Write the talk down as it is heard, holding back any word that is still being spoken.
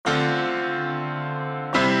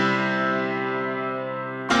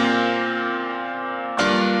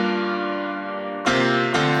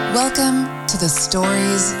Welcome to the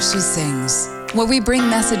Stories She Sings, where we bring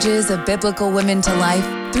messages of biblical women to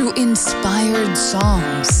life through inspired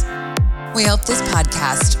songs. We hope this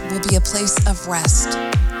podcast will be a place of rest,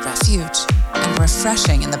 refuge, and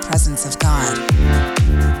refreshing in the presence of God.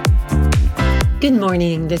 Good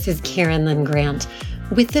morning. This is Karen Lynn Grant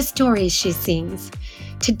with the Stories She Sings.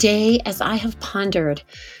 Today, as I have pondered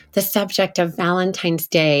the subject of Valentine's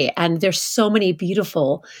Day, and there's so many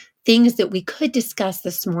beautiful things that we could discuss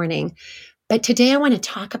this morning, but today I want to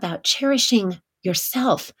talk about cherishing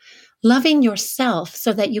yourself, loving yourself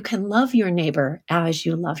so that you can love your neighbor as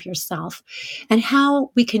you love yourself, and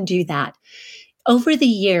how we can do that. Over the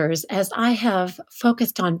years, as I have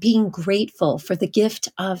focused on being grateful for the gift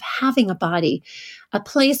of having a body, a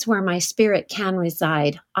place where my spirit can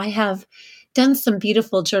reside, I have done some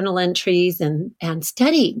beautiful journal entries and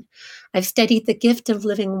studied. I've studied the gift of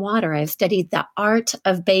living water. I've studied the art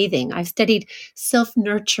of bathing. I've studied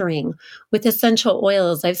self-nurturing with essential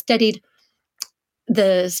oils. I've studied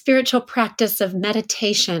the spiritual practice of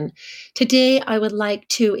meditation. Today, I would like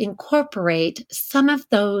to incorporate some of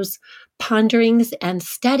those ponderings and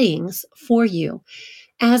studyings for you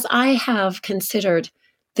as I have considered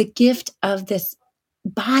the gift of this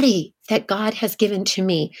body that God has given to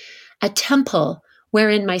me, a temple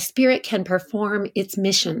wherein my spirit can perform its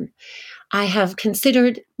mission. I have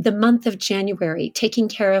considered the month of January, taking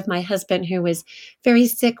care of my husband who was very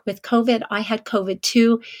sick with COVID. I had COVID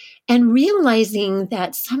too, and realizing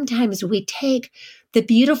that sometimes we take the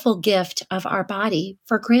beautiful gift of our body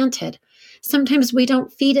for granted. Sometimes we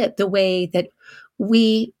don't feed it the way that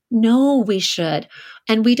we know we should,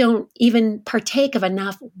 and we don't even partake of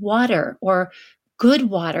enough water or good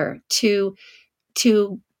water to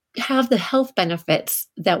have the health benefits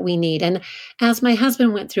that we need. And as my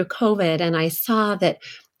husband went through COVID and I saw that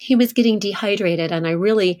he was getting dehydrated, and I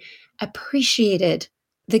really appreciated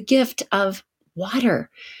the gift of water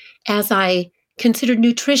as I considered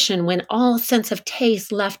nutrition when all sense of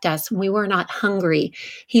taste left us and we were not hungry.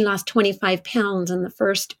 He lost 25 pounds in the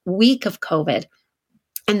first week of COVID.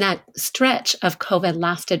 And that stretch of COVID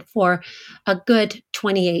lasted for a good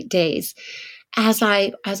 28 days. As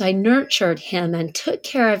I nurtured him and took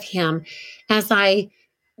care of him, as I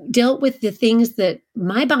dealt with the things that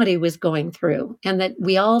my body was going through, and that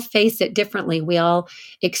we all face it differently, we all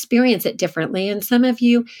experience it differently. And some of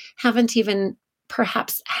you haven't even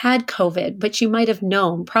perhaps had COVID, but you might have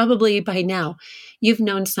known, probably by now, you've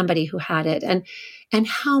known somebody who had it, and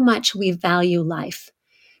how much we value life,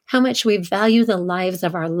 how much we value the lives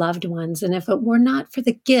of our loved ones. And if it were not for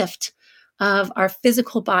the gift of our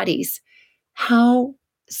physical bodies, how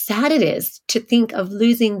sad it is to think of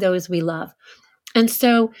losing those we love. And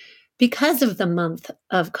so because of the month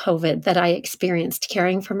of COVID that I experienced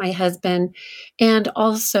caring for my husband and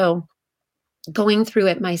also going through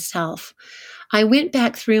it myself, I went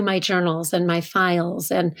back through my journals and my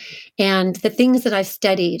files and the things that I've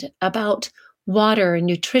studied about water and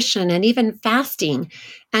nutrition and even fasting,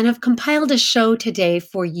 and have compiled a show today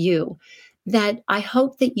for you that I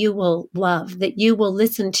hope that you will love, that you will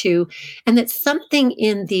listen to, and that something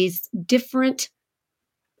in these different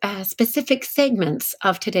specific segments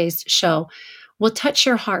of today's show will touch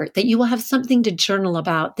your heart, that you will have something to journal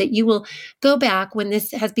about, that you will go back when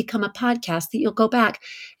this has become a podcast, that you'll go back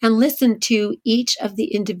and listen to each of the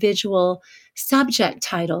individual subject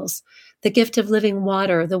titles: the gift of living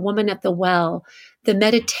water, the woman at the well, the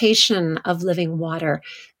meditation of living water,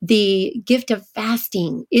 the gift of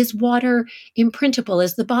fasting. Is water imprintable?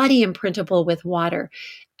 Is the body imprintable with water?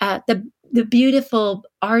 The beautiful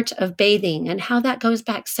art of bathing and how that goes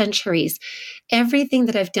back centuries. Everything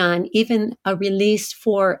that I've done, even a release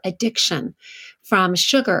for addiction from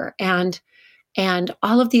sugar and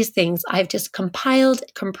all of these things, I've just compiled,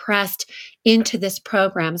 compressed into this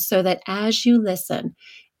program so that as you listen,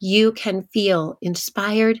 you can feel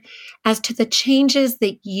inspired as to the changes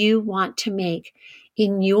that you want to make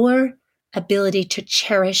in your ability to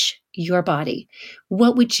cherish your body.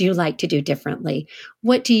 What would you like to do differently?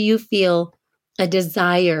 What do you feel a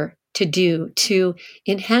desire to do to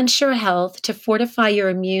enhance your health, to fortify your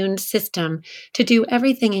immune system, to do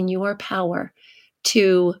everything in your power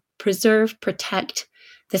to preserve, protect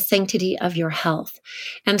the sanctity of your health?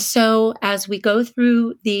 And so as we go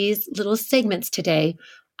through these little segments today,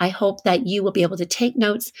 I hope that you will be able to take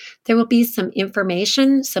notes. There will be some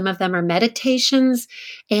information. Some of them are meditations.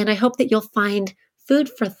 And I hope that you'll find food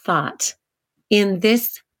for thought in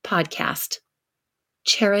this podcast.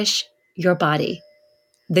 Cherish your body,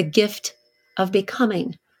 the gift of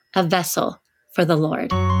becoming a vessel for the Lord.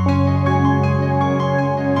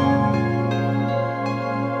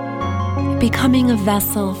 Becoming a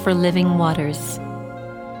vessel for living waters.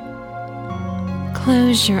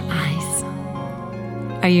 Close your eyes.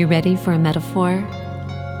 Are you ready for a metaphor?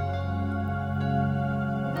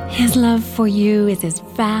 His love for you is as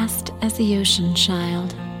vast as the ocean,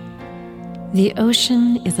 child. The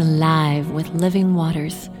ocean is alive with living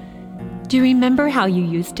waters. Do you remember how you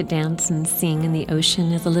used to dance and sing in the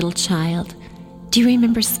ocean as a little child? Do you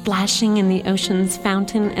remember splashing in the ocean's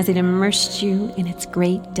fountain as it immersed you in its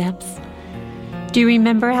great depths? Do you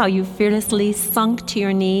remember how you fearlessly sunk to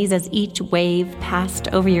your knees as each wave passed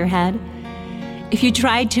over your head? If you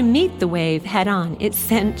tried to meet the wave head-on, it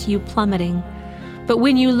sent you plummeting. But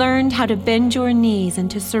when you learned how to bend your knees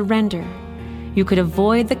and to surrender, you could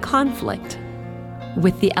avoid the conflict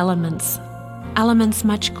with the elements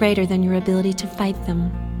much greater than your ability to fight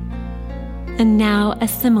them. And now a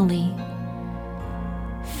simile.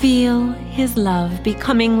 Feel his love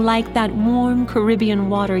becoming like that warm Caribbean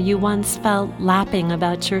water you once felt lapping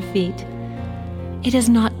about your feet. It is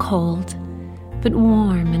not cold, but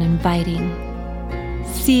warm and inviting.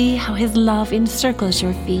 See how his love encircles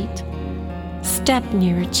your feet. Step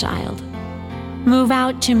nearer, child. Move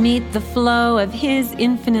out to meet the flow of his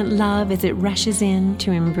infinite love as it rushes in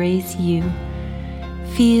to embrace you.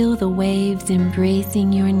 Feel the waves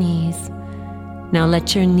embracing your knees. Now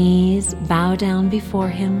let your knees bow down before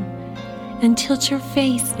him and tilt your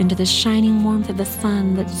face into the shining warmth of the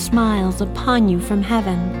sun that smiles upon you from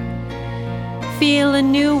heaven. Feel a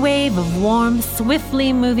new wave of warmth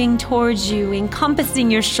swiftly moving towards you,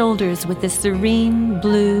 encompassing your shoulders with the serene,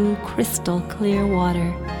 blue, crystal clear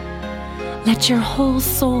water. Let your whole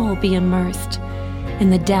soul be immersed in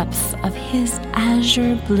the depths of his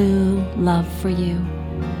azure blue love for you.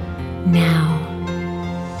 Now,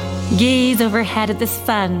 gaze overhead at the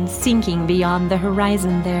sun sinking beyond the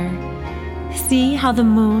horizon there. See how the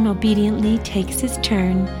moon obediently takes his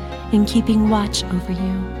turn in keeping watch over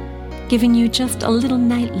you, giving you just a little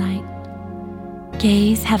nightlight.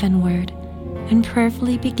 Gaze heavenward and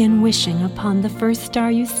prayerfully begin wishing upon the first star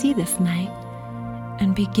you see this night,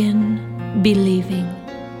 and begin believing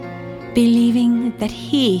that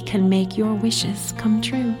he can make your wishes come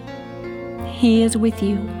true. He is with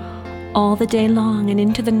you all the day long and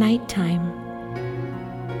into the nighttime.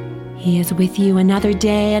 He is with you another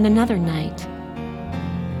day and another night.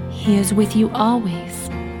 He is with you always.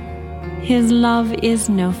 His love is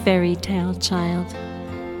no fairy tale, child.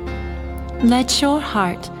 Let your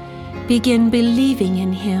heart begin believing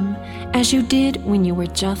in him as you did when you were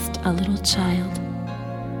just a little child.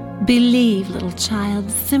 Believe, little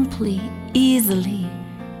child, simply, easily.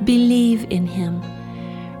 Believe in him.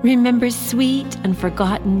 Remember sweet and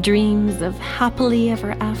forgotten dreams of happily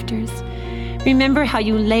ever afters. Remember how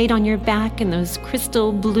you laid on your back in those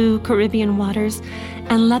crystal blue Caribbean waters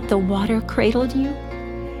and let the water cradle you?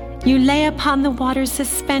 You lay upon the water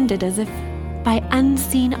suspended as if by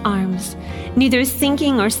unseen arms, neither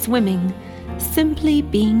sinking or swimming, simply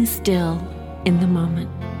being still in the moment.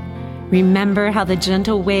 Remember how the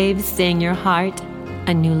gentle waves sang your heart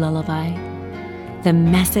a new lullaby. The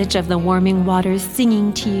message of the warming waters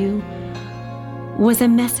singing to you was a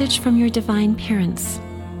message from your divine parents,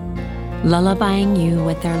 lullabying you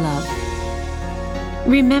with their love.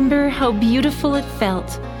 Remember how beautiful it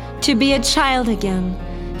felt to be a child again,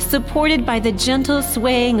 supported by the gentle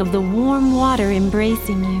swaying of the warm water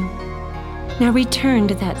embracing you. Now return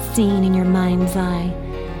to that scene in your mind's eye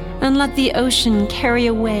and let the ocean carry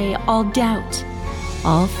away all doubt,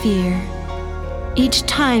 all fear. Each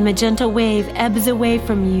time a gentle wave ebbs away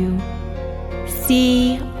from you,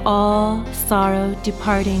 see all sorrow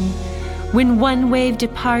departing. When one wave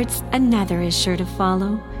departs, another is sure to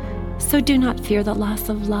follow. So do not fear the loss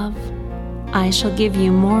of love. I shall give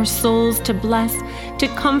you more souls to bless, to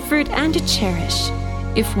comfort, and to cherish,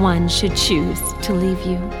 if one should choose to leave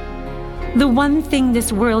you. The one thing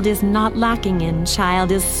this world is not lacking in,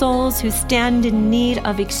 child, is souls who stand in need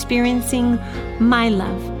of experiencing my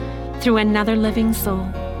love through another living soul.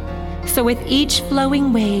 So with each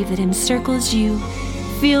flowing wave that encircles you,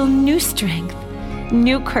 feel new strength,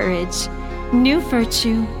 new courage, new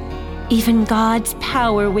virtue, even God's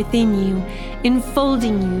power within you,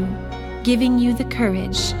 enfolding you, giving you the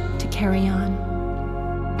courage to carry on.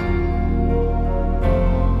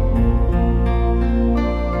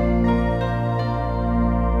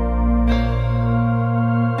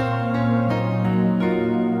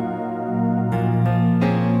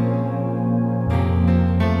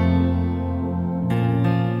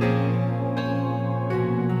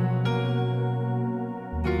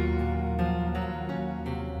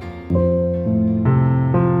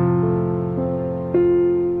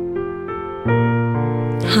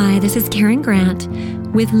 Hi, this is Karen Grant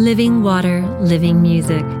with Living Water, Living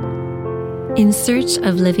Music. In search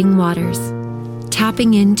of living waters,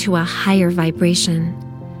 tapping into a higher vibration.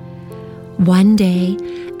 One day,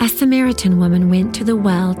 a Samaritan woman went to the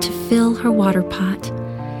well to fill her water pot.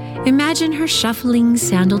 Imagine her shuffling,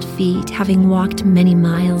 sandaled feet having walked many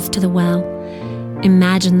miles to the well.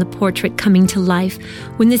 Imagine the portrait coming to life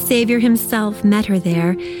when the Savior himself met her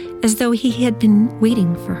there, as though he had been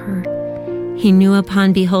waiting for her. He knew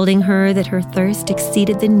upon beholding her that her thirst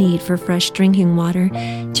exceeded the need for fresh drinking water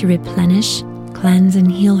to replenish, cleanse,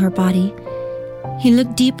 and heal her body. He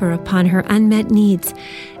looked deeper upon her unmet needs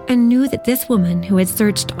and knew that this woman, who had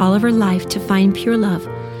searched all of her life to find pure love,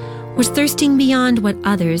 was thirsting beyond what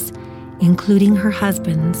others, including her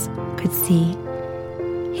husbands, could see.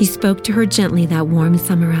 He spoke to her gently that warm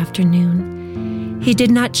summer afternoon. He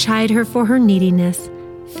did not chide her for her neediness,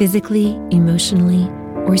 physically, emotionally,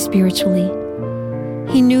 or spiritually.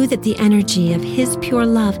 He knew that the energy of his pure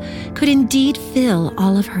love could indeed fill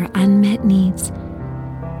all of her unmet needs.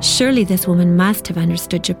 Surely this woman must have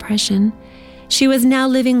understood depression. She was now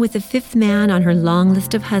living with the fifth man on her long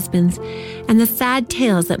list of husbands, and the sad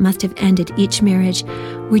tales that must have ended each marriage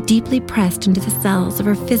were deeply pressed into the cells of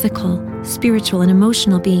her physical, spiritual, and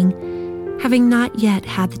emotional being, having not yet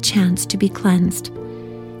had the chance to be cleansed.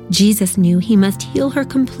 Jesus knew he must heal her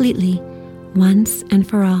completely, once and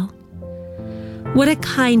for all. What a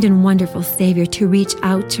kind and wonderful Savior to reach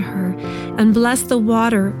out to her and bless the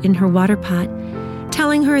water in her water pot,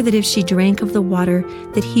 telling her that if she drank of the water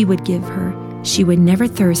that he would give her, she would never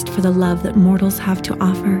thirst for the love that mortals have to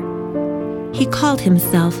offer. He called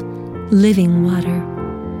himself living water.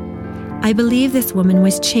 I believe this woman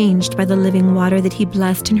was changed by the living water that he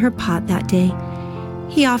blessed in her pot that day.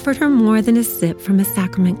 He offered her more than a sip from a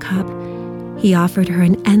sacrament cup. He offered her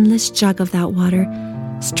an endless jug of that water,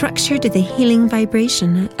 structured to the healing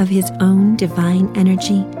vibration of his own divine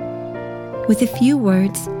energy. With a few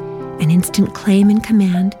words, an instant claim and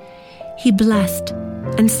command, he blessed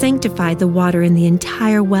and sanctified the water in the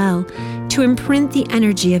entire well to imprint the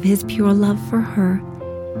energy of his pure love for her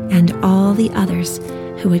and all the others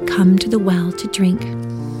who had come to the well to drink.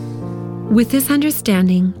 With this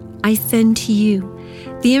understanding, I send to you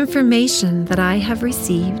the information that I have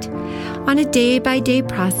received on a day-by-day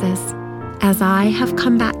process as I have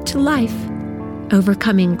come back to life,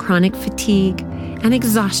 overcoming chronic fatigue and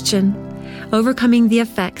exhaustion, overcoming the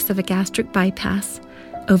effects of a gastric bypass,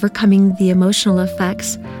 overcoming the emotional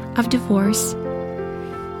effects of divorce,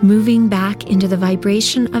 moving back into the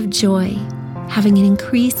vibration of joy, having an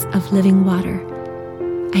increase of living water.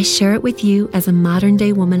 I share it with you as a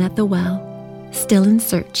modern-day woman at the well, still in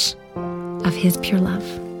search of his pure love.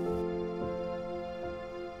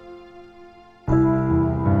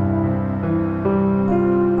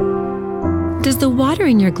 Does the water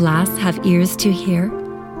in your glass have ears to hear?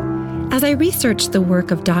 As I researched the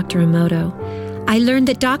work of Dr. Emoto, I learned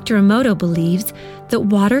that Dr. Emoto believes that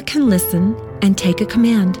water can listen and take a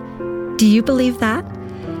command. Do you believe that?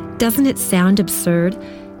 Doesn't it sound absurd?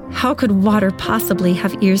 How could water possibly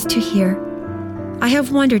have ears to hear? I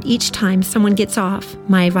have wondered each time someone gets off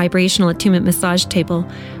my vibrational attunement massage table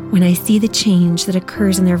when I see the change that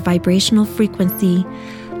occurs in their vibrational frequency,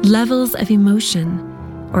 levels of emotion,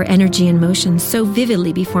 or energy and motion so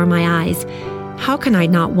vividly before my eyes. How can I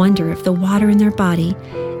not wonder if the water in their body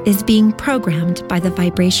is being programmed by the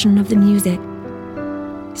vibration of the music?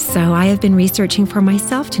 So I have been researching for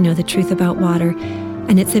myself to know the truth about water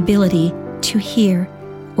and its ability to hear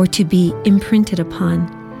or to be imprinted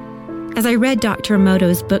upon. As I read Dr.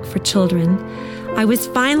 Emoto's book for children, I was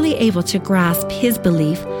finally able to grasp his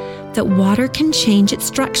belief that water can change its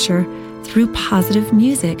structure through positive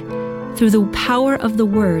music, through the power of the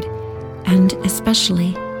word, and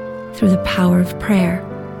especially through the power of prayer.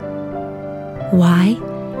 Why?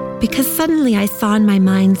 Because suddenly I saw in my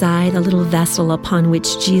mind's eye the little vessel upon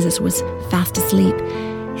which Jesus was fast asleep.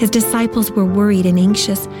 His disciples were worried and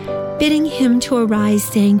anxious, bidding him to arise,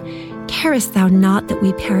 saying, "Carest thou not that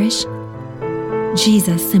we perish?"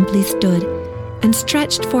 Jesus simply stood and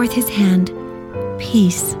stretched forth his hand.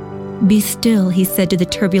 "Peace, be still," he said to the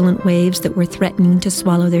turbulent waves that were threatening to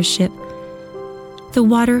swallow their ship. The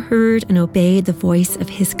water heard and obeyed the voice of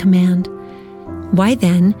his command. Why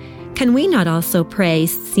then can we not also pray,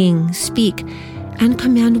 sing, speak, and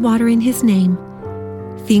command water in his name?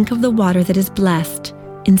 Think of the water that is blessed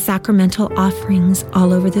in sacramental offerings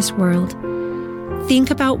all over this world. Think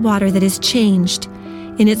about water that is changed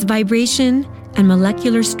in its vibration and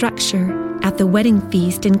molecular structure at the wedding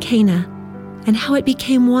feast in Cana, and how it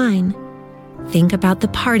became wine. Think about the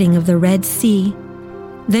parting of the Red Sea.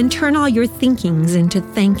 Then turn all your thinkings into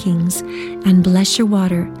thankings and bless your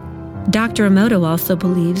water. Dr. Emoto also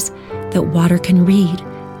believes that water can read.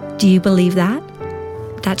 Do you believe that?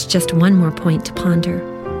 That's just one more point to ponder.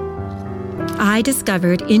 I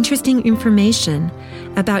discovered interesting information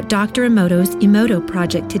about Dr. Emoto's Emoto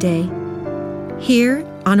project today. Here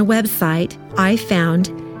on a website, I found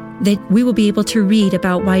that we will be able to read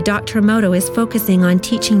about why Dr. Emoto is focusing on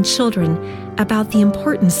teaching children about the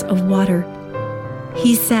importance of water.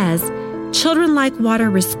 He says, children like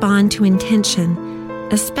water respond to intention,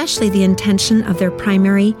 especially the intention of their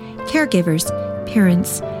primary caregivers,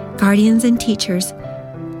 parents, guardians, and teachers.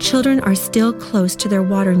 Children are still close to their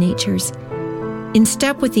water natures. In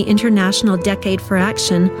step with the International Decade for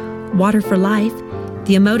Action, Water for Life,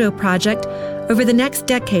 the Emoto Project, over the next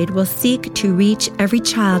decade will seek to reach every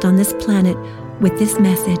child on this planet with this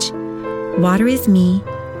message. Water is me.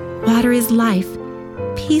 Water is life.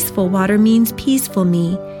 Peaceful water means peaceful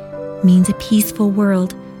me, means a peaceful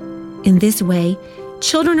world. In this way,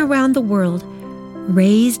 children around the world,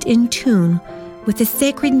 raised in tune with the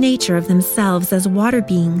sacred nature of themselves as water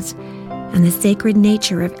beings, and the sacred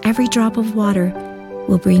nature of every drop of water,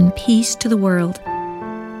 will bring peace to the world.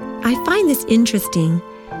 I find this interesting.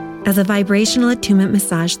 As a vibrational attunement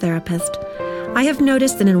massage therapist, I have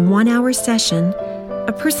noticed that in a 1-hour session,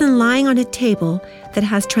 a person lying on a table that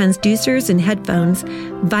has transducers and headphones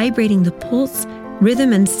vibrating the pulse,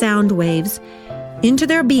 rhythm, and sound waves into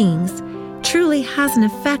their beings truly has an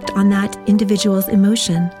effect on that individual's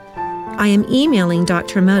emotion. I am emailing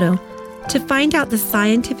Dr. Emoto to find out the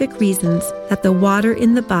scientific reasons that the water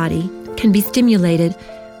in the body can be stimulated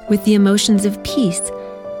with the emotions of peace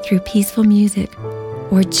through peaceful music,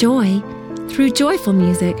 or joy through joyful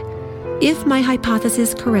music. If my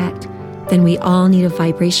hypothesis is correct, then we all need a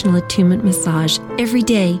vibrational attunement massage every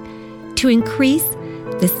day to increase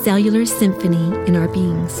the cellular symphony in our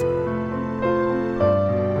beings.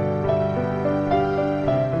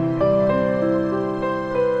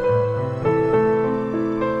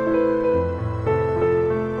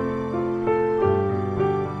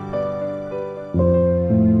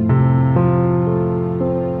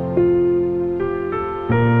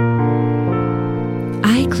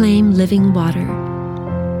 Claim living water.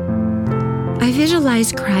 I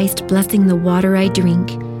visualize Christ blessing the water I drink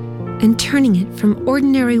and turning it from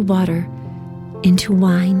ordinary water into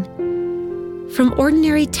wine, from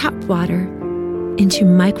ordinary tap water into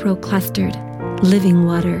micro-clustered living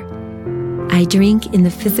water. I drink in the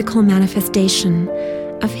physical manifestation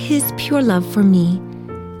of His pure love for me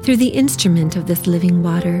through the instrument of this living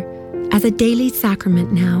water as a daily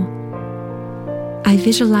sacrament now. I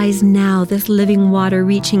visualize now this living water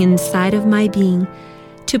reaching inside of my being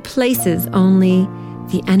to places only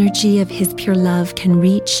the energy of His pure love can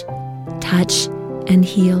reach, touch, and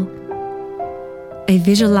heal. I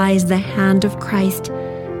visualize the hand of Christ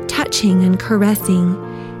touching and caressing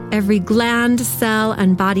every gland, cell,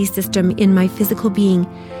 and body system in my physical being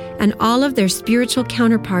and all of their spiritual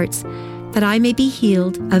counterparts, that I may be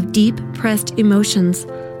healed of deep pressed emotions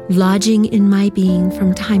lodging in my being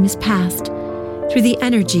from times past, through the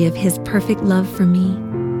energy of His perfect love for me.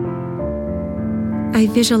 I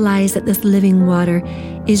visualize that this living water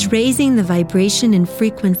is raising the vibration and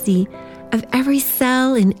frequency of every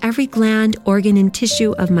cell in every gland, organ, and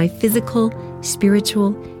tissue of my physical,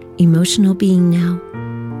 spiritual, emotional being now.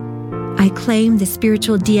 I claim the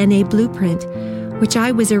spiritual DNA blueprint, which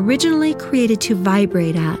I was originally created to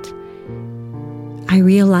vibrate at. I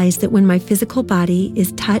realize that when my physical body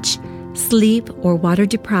is touch, sleep, or water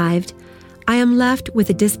deprived, I am left with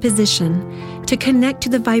a disposition to connect to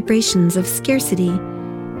the vibrations of scarcity,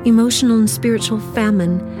 emotional and spiritual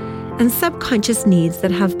famine, and subconscious needs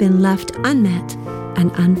that have been left unmet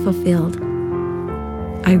and unfulfilled.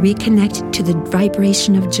 I reconnect to the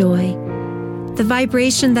vibration of joy, the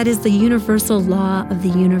vibration that is the universal law of the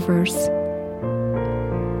universe.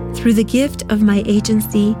 Through the gift of my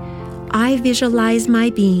agency, I visualize my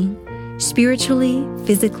being, spiritually,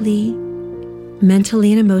 physically,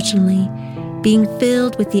 mentally, and emotionally, being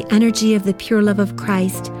filled with the energy of the pure love of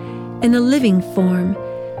Christ in a living form,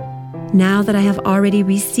 now that I have already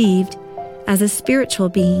received, as a spiritual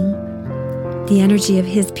being, the energy of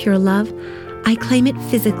His pure love. I claim it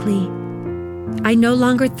physically. I no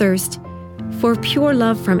longer thirst for pure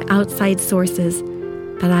love from outside sources,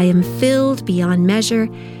 but I am filled beyond measure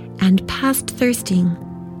and past thirsting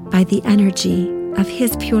by the energy of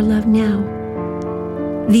His pure love now.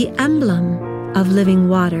 The emblem of living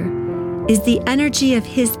water is the energy of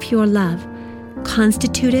His pure love,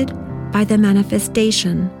 constituted by the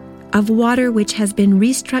manifestation of water which has been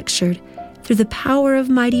restructured through the power of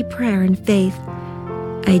mighty prayer and faith.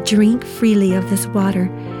 I drink freely of this water,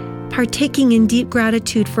 partaking in deep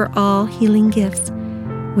gratitude for all healing gifts,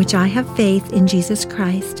 which I have faith in Jesus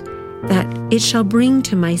Christ, that it shall bring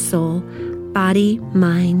to my soul body,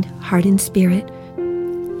 mind, heart, and spirit.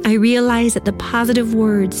 I realize that the positive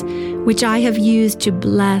words which I have used to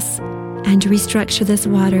bless and restructure this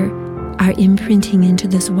water are imprinting into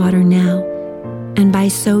this water now, and by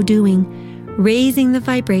so doing, raising the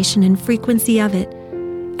vibration and frequency of it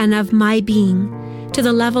and of my being to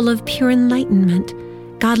the level of pure enlightenment,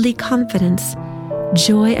 godly confidence,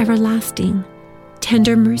 joy everlasting,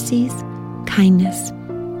 tender mercies, kindness,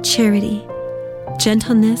 charity,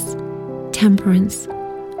 gentleness, temperance,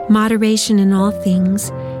 moderation in all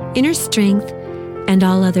things, inner strength, and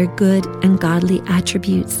all other good and godly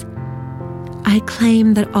attributes. I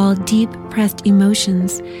claim that all deep-pressed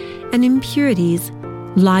emotions and impurities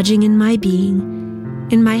lodging in my being,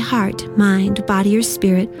 in my heart, mind, body, or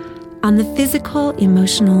spirit, on the physical,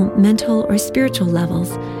 emotional, mental, or spiritual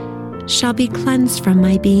levels, shall be cleansed from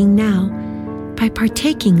my being now by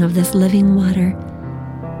partaking of this living water.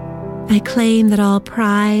 I claim that all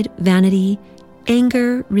pride, vanity,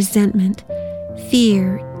 anger, resentment,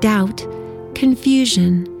 fear, doubt,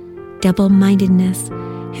 confusion, double-mindedness,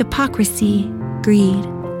 hypocrisy, greed,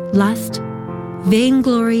 lust,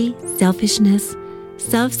 vainglory, selfishness,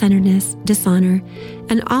 self-centeredness, dishonor,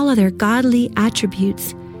 and all other godly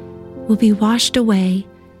attributes will be washed away,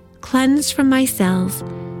 cleansed from my cells,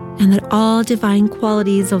 and that all divine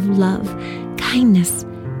qualities of love, kindness,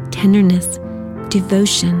 tenderness,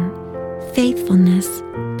 devotion, faithfulness,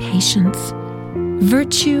 patience,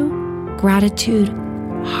 virtue, gratitude,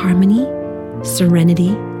 harmony, serenity,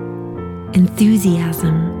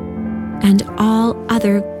 enthusiasm, and all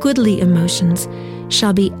other goodly emotions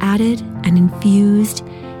shall be added and infused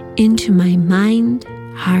into my mind,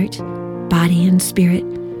 heart, body, and spirit.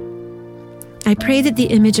 I pray that the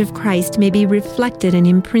image of Christ may be reflected and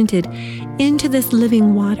imprinted into this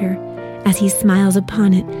living water as he smiles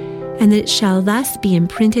upon it, and that it shall thus be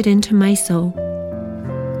imprinted into my soul.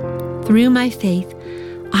 Through my faith,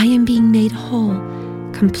 I am being made whole,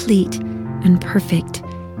 complete, and perfect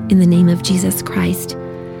in the name of Jesus Christ.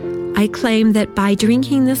 I claim that by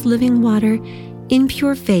drinking this living water in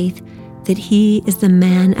pure faith, that he is the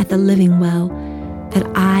man at the living well, that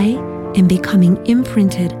I am becoming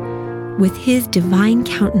imprinted with his divine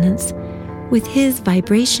countenance, with his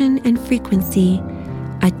vibration and frequency,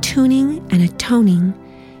 attuning and atoning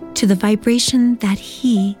to the vibration that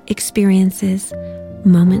he experiences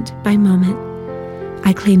moment by moment.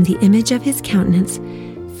 I claim the image of his countenance,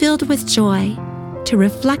 filled with joy, to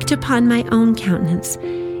reflect upon my own countenance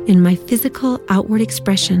in my physical outward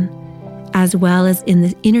expression, as well as in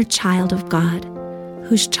the inner child of God,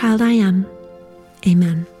 whose child I am.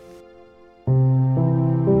 Amen.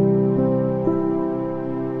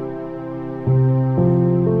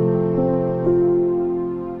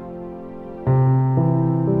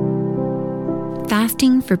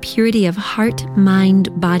 Fasting for purity of heart,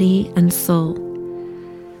 mind, body, and soul.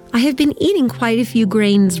 I have been eating quite a few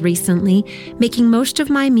grains recently, making most of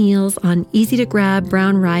my meals on easy-to-grab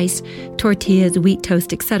brown rice, tortillas, wheat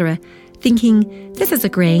toast, etc., thinking, this is a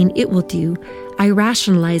grain, it will do. I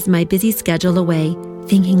rationalized my busy schedule away,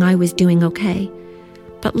 thinking I was doing okay.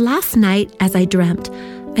 But last night, as I dreamt,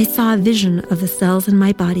 I saw a vision of the cells in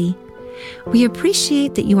my body. We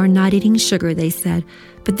appreciate that you are not eating sugar, they said,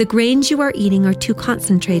 but the grains you are eating are too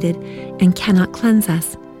concentrated and cannot cleanse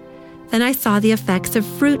us. Then I saw the effects of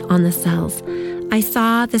fruit on the cells. I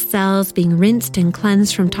saw the cells being rinsed and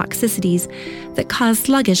cleansed from toxicities that cause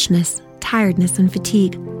sluggishness, tiredness, and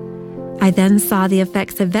fatigue. I then saw the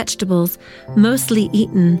effects of vegetables, mostly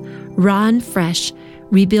eaten, raw and fresh,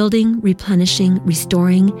 rebuilding, replenishing,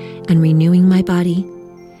 restoring, and renewing my body.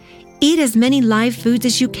 Eat as many live foods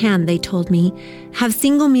as you can, they told me. Have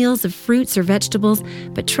single meals of fruits or vegetables,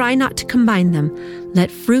 but try not to combine them.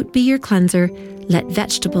 Let fruit be your cleanser. Let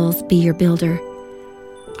vegetables be your builder.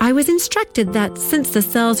 I was instructed that since the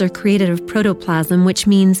cells are created of protoplasm, which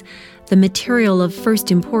means the material of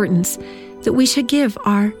first importance, that we should give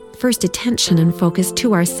our first attention and focus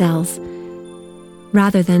to our cells,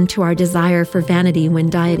 rather than to our desire for vanity when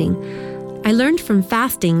dieting. I learned from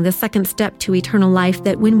fasting, the second step to eternal life,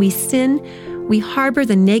 that when we sin, we harbor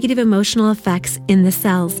the negative emotional effects in the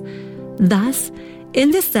cells. Thus,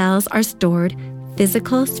 in the cells are stored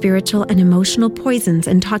physical, spiritual, and emotional poisons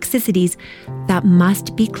and toxicities that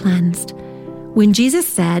must be cleansed. When Jesus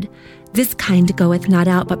said, "This kind goeth not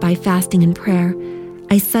out but by fasting and prayer,"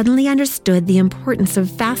 I suddenly understood the importance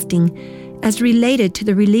of fasting as related to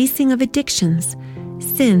the releasing of addictions,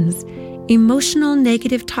 sins, emotional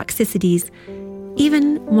negative toxicities,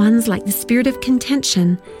 even ones like the spirit of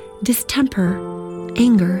contention, distemper,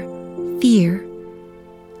 anger, fear,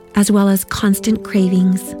 as well as constant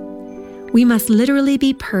cravings. We must literally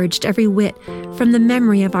be purged every whit from the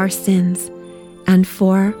memory of our sins, and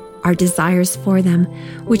 4, our desires for them,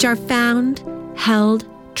 which are found, held,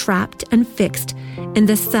 trapped, and fixed in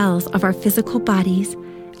the cells of our physical bodies,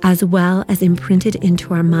 as well as imprinted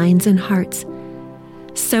into our minds and hearts.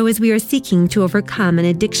 So as we are seeking to overcome an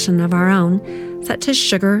addiction of our own, such as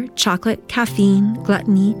sugar, chocolate, caffeine,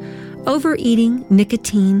 gluttony, overeating,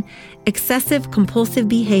 nicotine, excessive compulsive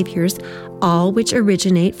behaviors, all which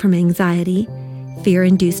originate from anxiety,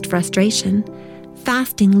 fear-induced frustration,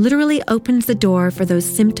 fasting literally opens the door for those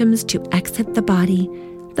symptoms to exit the body,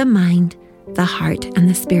 the mind, the heart, and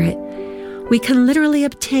the spirit. We can literally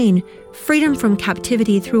obtain freedom from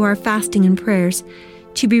captivity through our fasting and prayers,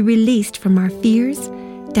 to be released from our fears,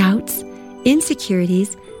 doubts,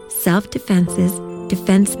 insecurities, self-defenses,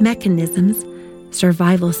 defense mechanisms,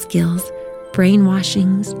 survival skills,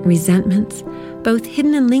 brainwashings, resentments, both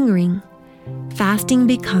hidden and lingering. Fasting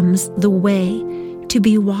becomes the way to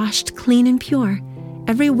be washed clean and pure,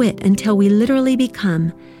 every whit, until we literally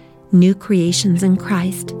become new creations in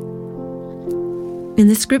Christ. In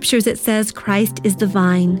the scriptures it says Christ is the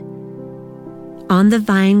vine. On the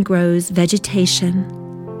vine grows vegetation.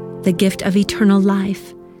 The gift of eternal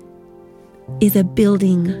life is a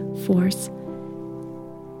building force.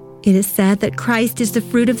 It is said that Christ is the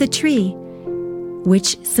fruit of the tree,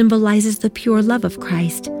 which symbolizes the pure love of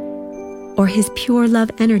Christ, or his pure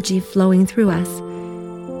love energy flowing through us.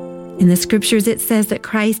 In the scriptures it says that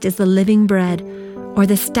Christ is the living bread, or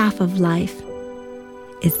the staff of life.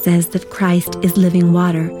 It says that Christ is living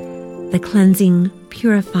water, the cleansing,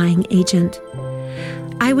 purifying agent.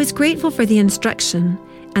 I was grateful for the instruction,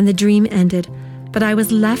 and the dream ended, but I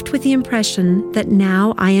was left with the impression that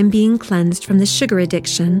now I am being cleansed from the sugar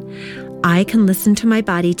addiction. I can listen to my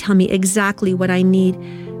body tell me exactly what I need,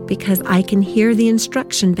 because I can hear the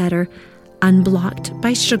instruction better, unblocked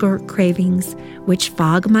by sugar cravings, which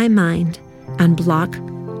fog my mind and block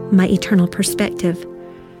my eternal perspective.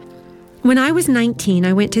 When I was 19,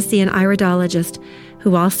 I went to see an iridologist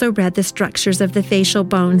who also read the structures of the facial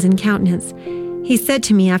bones and countenance. He said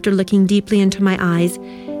to me after looking deeply into my eyes,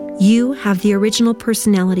 "You have the original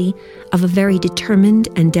personality of a very determined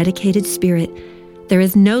and dedicated spirit. There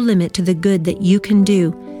is no limit to the good that you can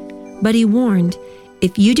do." But he warned,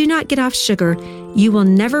 if you do not get off sugar, you will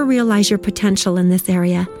never realize your potential in this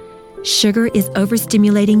area. Sugar is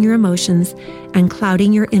overstimulating your emotions and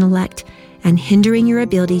clouding your intellect and hindering your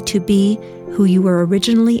ability to be who you were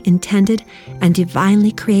originally intended and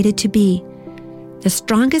divinely created to be. The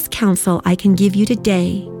strongest counsel I can give you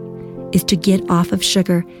today is to get off of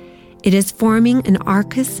sugar. It is forming an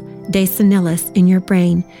arcus de senilis in your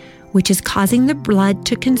brain, which is causing the blood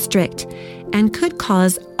to constrict and could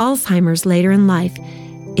cause Alzheimer's later in life.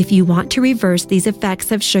 If you want to reverse these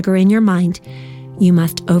effects of sugar in your mind, you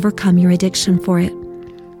must overcome your addiction for it.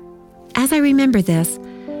 As I remember this,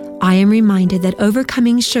 I am reminded that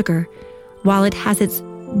overcoming sugar, while it has its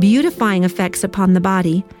beautifying effects upon the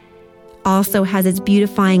body, also has its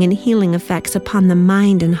beautifying and healing effects upon the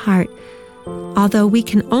mind and heart. Although we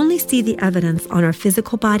can only see the evidence on our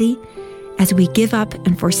physical body, as we give up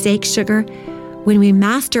and forsake sugar, when we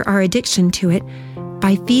master our addiction to it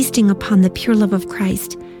by feasting upon the pure love of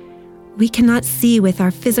Christ, we cannot see with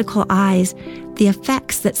our physical eyes the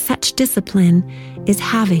effects that such discipline is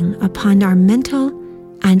having upon our mental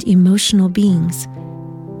and emotional beings.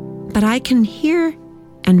 But I can hear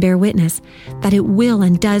and bear witness that it will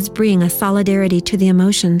and does bring a solidarity to the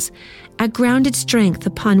emotions, a grounded strength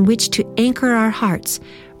upon which to anchor our hearts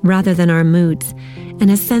rather than our moods,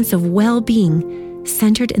 and a sense of well-being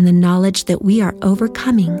centered in the knowledge that we are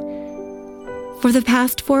overcoming. For the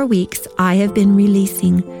past 4 weeks, I have been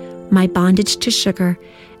releasing my bondage to sugar,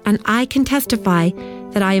 and I can testify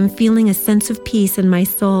that I am feeling a sense of peace in my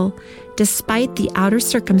soul, despite the outer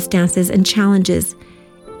circumstances and challenges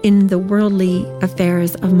in the worldly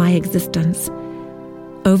affairs of my existence.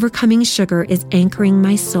 Overcoming sugar is anchoring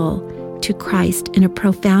my soul to Christ in a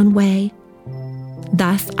profound way.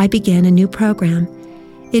 Thus, I began a new program.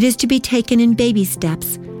 It is to be taken in baby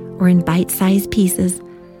steps or in bite-sized pieces.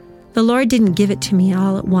 The Lord didn't give it to me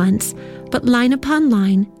all at once, but line upon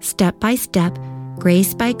line, step by step,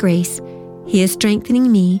 grace by grace, He is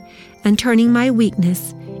strengthening me and turning my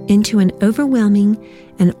weakness into an overwhelming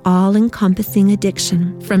and all-encompassing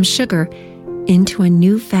addiction from sugar into a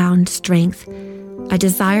newfound strength, a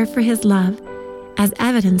desire for His love, as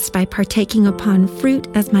evidenced by partaking upon fruit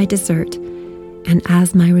as my dessert and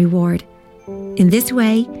as my reward. In this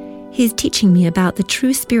way, He is teaching me about the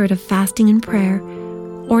true spirit of fasting and prayer,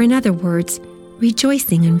 or in other words,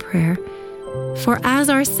 rejoicing in prayer. For as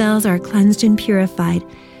our cells are cleansed and purified,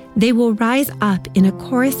 they will rise up in a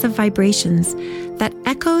chorus of vibrations that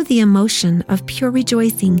echo the emotion of pure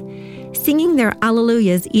rejoicing, singing their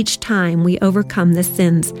alleluias each time we overcome the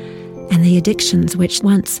sins and the addictions which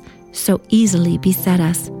once so easily beset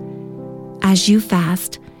us. As you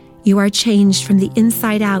fast, you are changed from the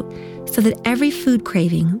inside out so that every food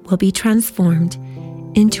craving will be transformed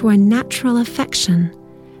into a natural affection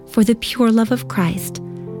for the pure love of Christ,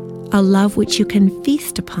 a love which you can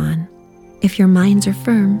feast upon if your minds are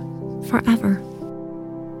firm forever.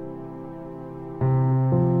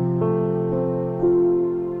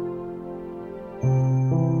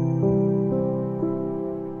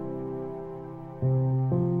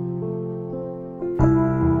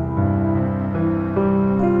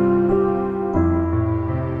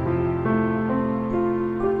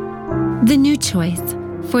 The new choice,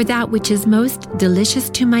 for that which is most delicious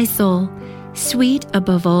to my soul, sweet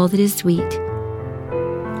above all that is sweet.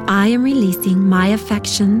 I am releasing my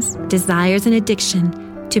affections, desires, and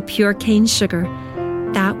addiction to pure cane sugar,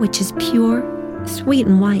 that which is pure, sweet,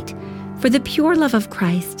 and white, for the pure love of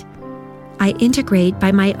Christ. I integrate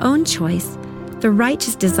by my own choice the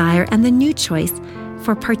righteous desire and the new choice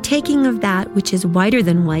for partaking of that which is whiter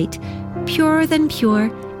than white, purer than pure,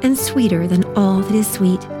 and sweeter than all that is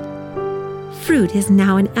sweet. Fruit is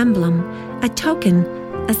now an emblem, a token,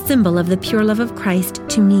 a symbol of the pure love of Christ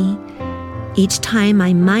to me. Each time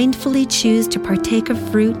I mindfully choose to partake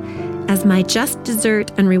of fruit as my just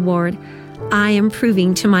dessert and reward, I am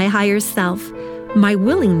proving to my higher self my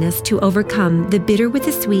willingness to overcome the bitter with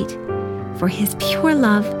the sweet, for His pure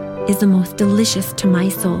love is the most delicious to my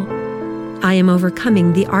soul. I am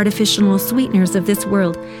overcoming the artificial sweeteners of this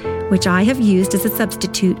world, which I have used as a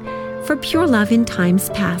substitute for pure love in times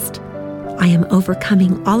past. I am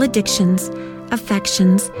overcoming all addictions,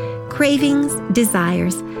 affections, cravings,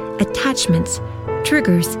 desires, attachments,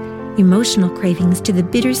 triggers, emotional cravings to the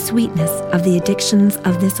bitter sweetness of the addictions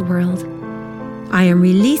of this world. I am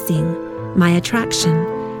releasing my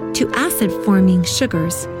attraction to acid-forming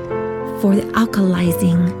sugars for the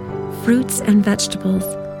alkalizing fruits and vegetables.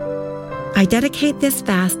 I dedicate this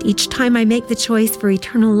fast each time I make the choice for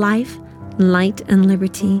eternal life, light, and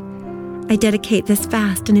liberty. I dedicate this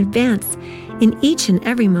fast in advance in each and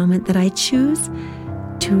every moment that I choose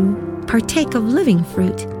to partake of living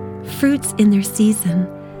fruits in their season,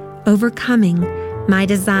 overcoming my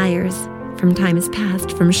desires from times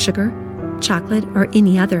past from sugar, chocolate, or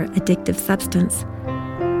any other addictive substance.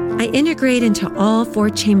 I integrate into all four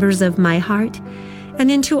chambers of my heart and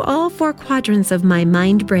into all four quadrants of my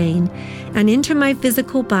mind-brain and into my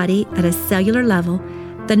physical body at a cellular level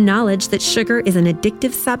the knowledge that sugar is an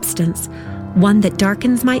addictive substance, one that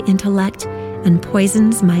darkens my intellect and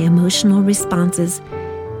poisons my emotional responses.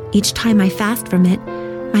 Each time I fast from it,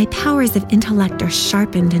 my powers of intellect are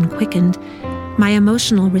sharpened and quickened. My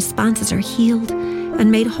emotional responses are healed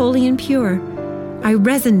and made holy and pure. I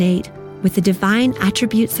resonate with the divine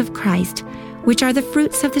attributes of Christ, which are the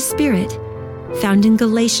fruits of the Spirit, found in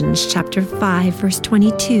Galatians chapter 5, verse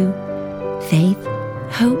 22. Faith,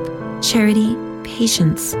 hope, charity,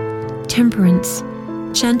 patience, temperance,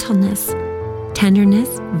 gentleness,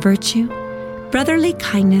 tenderness, virtue, brotherly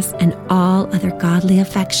kindness, and all other godly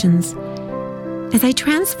affections. As I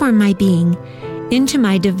transform my being into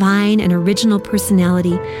my divine and original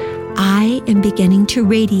personality, I am beginning to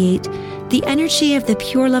radiate the energy of the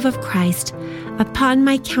pure love of Christ upon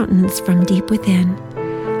my countenance from deep within.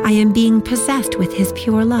 I am being possessed with His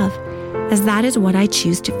pure love, as that is what I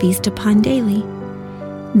choose to feast upon daily.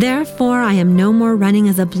 Therefore, I am no more running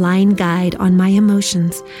as a blind guide on my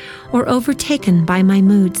emotions or overtaken by my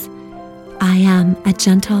moods. I am a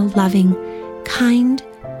gentle, loving, kind,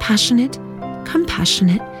 passionate,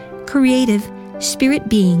 compassionate, creative, spirit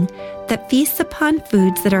being that feasts upon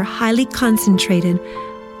foods that are highly concentrated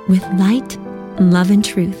with light, love, and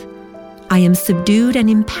truth. I am subdued and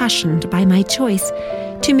impassioned by my choice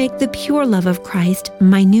to make the pure love of Christ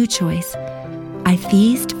my new choice. I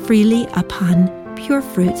feast freely upon pure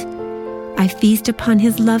fruit. I feast upon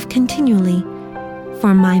His love continually,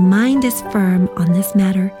 for my mind is firm on this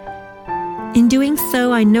matter. In doing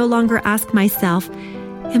so, I no longer ask myself,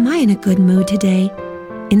 am I in a good mood today?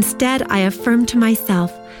 Instead, I affirm to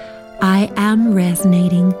myself, I am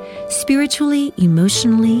resonating spiritually,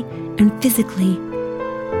 emotionally, and physically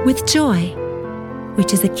with joy,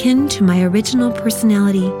 which is akin to my original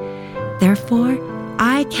personality. Therefore,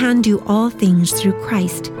 I can do all things through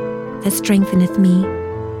Christ that strengtheneth me.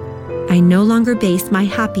 I no longer base my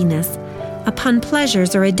happiness upon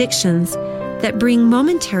pleasures or addictions that bring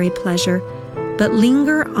momentary pleasure, but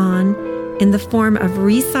linger on in the form of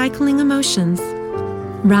recycling emotions.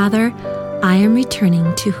 Rather, I am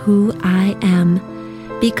returning to who I am,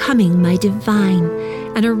 becoming my divine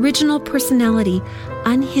an original personality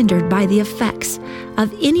unhindered by the effects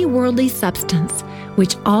of any worldly substance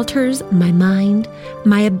which alters my mind,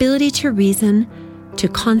 my ability to reason, to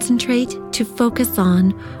concentrate, to focus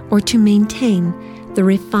on, or to maintain the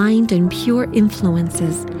refined and pure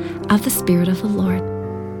influences of the Spirit of the Lord.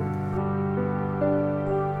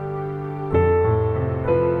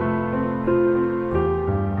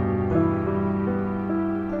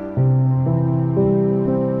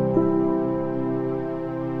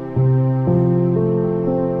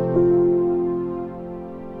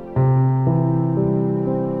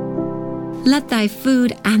 Let thy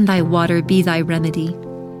food and thy water be thy remedy.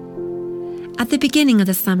 At the beginning of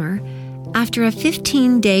the summer, after a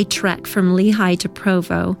 15-day trek from Lehigh to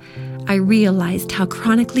Provo, I realized how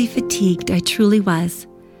chronically fatigued I truly was.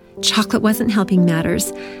 Chocolate wasn't helping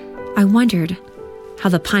matters. I wondered how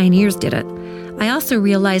the pioneers did it. I also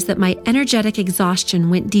realized that my energetic exhaustion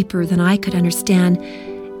went deeper than I could understand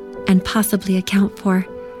and possibly account for.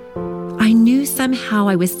 I knew somehow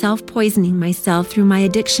I was self-poisoning myself through my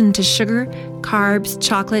addiction to sugar, carbs,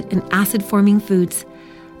 chocolate, and acid-forming foods.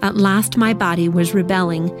 At last, my body was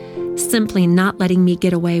rebelling, simply not letting me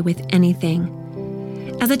get away with anything.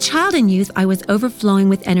 As a child and youth, I was overflowing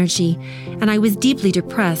with energy, and I was deeply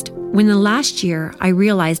depressed when the last year I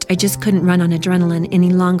realized I just couldn't run on adrenaline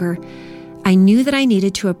any longer. I knew that I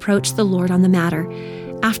needed to approach the Lord on the matter.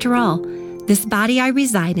 After all, this body I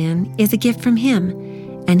reside in is a gift from Him,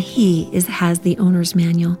 and He has the owner's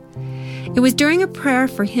manual. It was during a prayer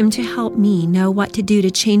for Him to help me know what to do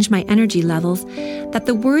to change my energy levels that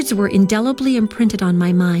the words were indelibly imprinted on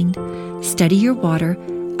my mind. Study your water,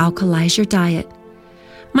 alkalize your diet.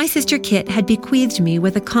 My sister Kit had bequeathed me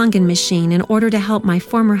with a Kangen machine in order to help my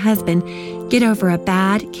former husband get over a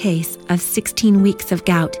bad case of 16 weeks of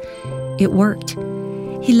gout. It worked.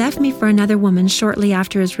 He left me for another woman shortly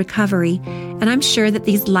after his recovery, and I'm sure that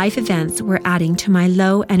these life events were adding to my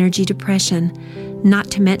low-energy depression,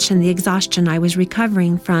 not to mention the exhaustion I was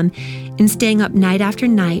recovering from in staying up night after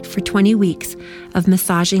night for 20 weeks of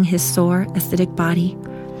massaging his sore, acidic body.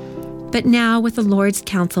 But now, with the Lord's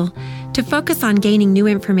counsel, to focus on gaining new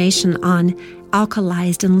information on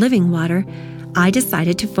alkalized and living water, I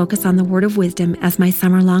decided to focus on the Word of Wisdom as my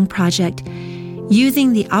summer-long project,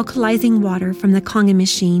 using the alkalizing water from the Kangen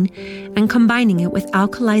machine and combining it with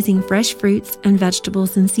alkalizing fresh fruits and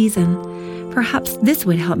vegetables in season. Perhaps this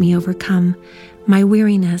would help me overcome my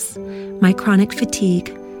weariness, my chronic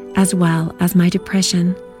fatigue, as well as my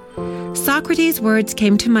depression. Socrates' words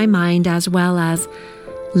came to my mind as well as,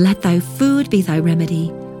 "Let thy food be thy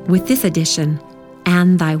remedy," with this addition,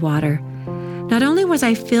 "and thy water." Not only was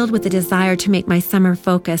I filled with the desire to make my summer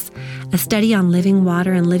focus a study on living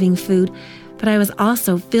water and living food, but I was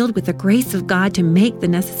also filled with the grace of God to make the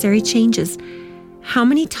necessary changes. How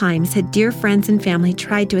many times had dear friends and family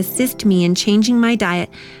tried to assist me in changing my diet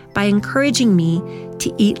by encouraging me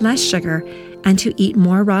to eat less sugar and to eat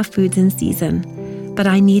more raw foods in season? But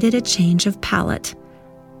I needed a change of palate,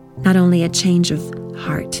 not only a change of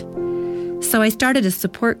heart. So I started a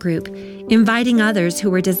support group, inviting others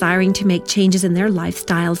who were desiring to make changes in their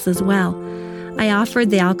lifestyles as well. I offered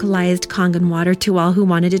the alkalized Kangen water to all who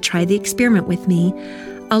wanted to try the experiment with me,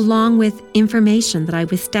 along with information that I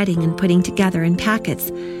was studying and putting together in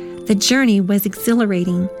packets. The journey was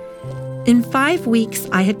exhilarating. In 5 weeks,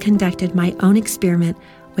 I had conducted my own experiment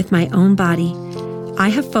with my own body. I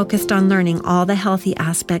have focused on learning all the healthy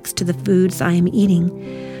aspects to the foods I am eating.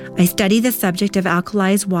 I study the subject of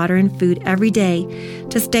alkalized water and food every day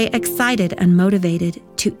to stay excited and motivated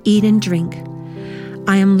to eat and drink.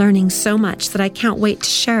 I am learning so much that I can't wait to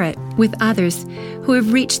share it with others who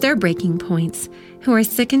have reached their breaking points, who are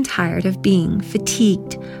sick and tired of being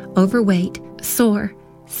fatigued, overweight, sore,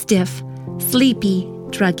 stiff, sleepy,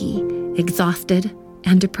 druggy, exhausted,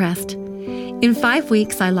 and depressed. In 5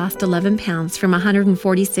 weeks, I lost 11 pounds from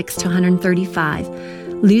 146 to 135.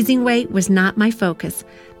 Losing weight was not my focus,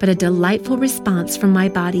 but a delightful response from my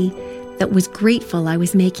body that was grateful I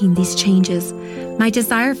was making these changes. My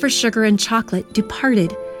desire for sugar and chocolate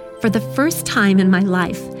departed. For the first time in my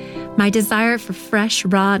life, my desire for fresh,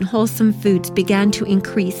 raw, and wholesome foods began to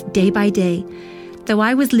increase day by day. Though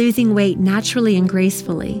I was losing weight naturally and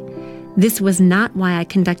gracefully, this was not why I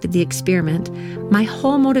conducted the experiment. My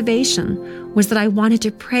whole motivation was that I wanted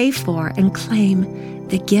to pray for and claim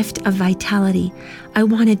the gift of vitality. I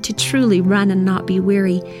wanted to truly run and not be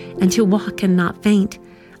weary, and to walk and not faint.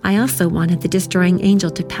 I also wanted the destroying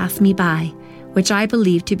angel to pass me by, which I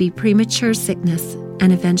believed to be premature sickness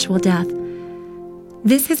and eventual death.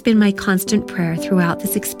 This has been my constant prayer throughout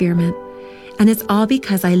this experiment, and it's all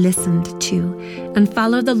because I listened to and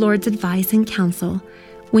followed the Lord's advice and counsel,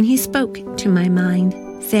 when he spoke to my mind,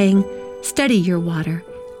 saying, "Study your water,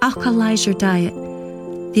 alkalize your diet.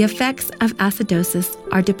 The effects of acidosis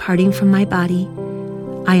are departing from my body.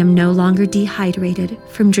 I am no longer dehydrated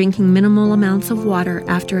from drinking minimal amounts of water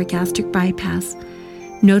after a gastric bypass.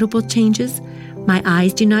 Notable changes: my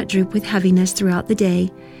eyes do not droop with heaviness throughout the day.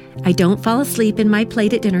 I don't fall asleep in my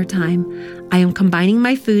plate at dinner time. I am combining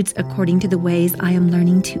my foods according to the ways I am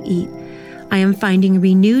learning to eat. I am finding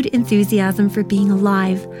renewed enthusiasm for being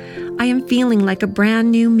alive. I am feeling like a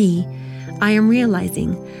brand new me. I am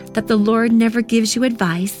realizing that the Lord never gives you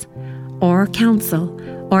advice or counsel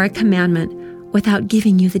or a commandment without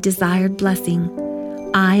giving you the desired blessing.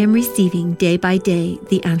 I am receiving day by day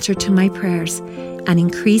the answer to my prayers, an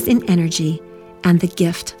increase in energy, and the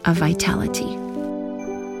gift of vitality."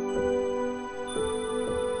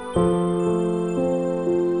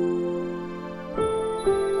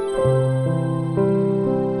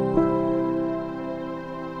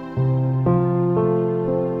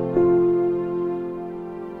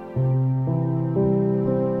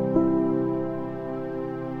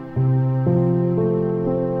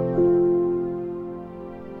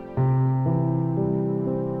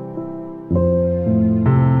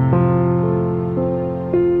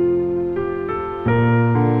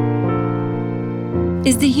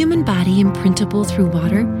 Is the human body imprintable through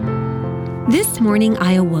water? This morning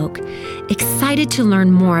I awoke, excited to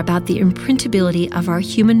learn more about the imprintability of our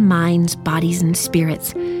human minds, bodies, and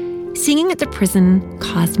spirits. Singing at the prison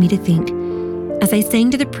caused me to think. As I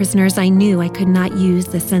sang to the prisoners, I knew I could not use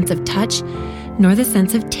the sense of touch, nor the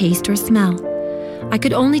sense of taste or smell. I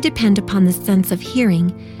could only depend upon the sense of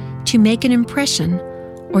hearing to make an impression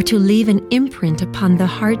or to leave an imprint upon the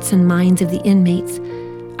hearts and minds of the inmates.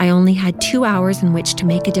 I only had 2 hours in which to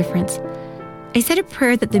make a difference. I said a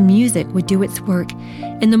prayer that the music would do its work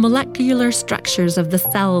in the molecular structures of the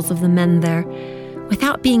cells of the men there.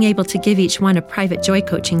 Without being able to give each one a private joy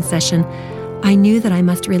coaching session, I knew that I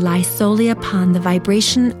must rely solely upon the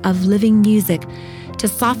vibration of living music to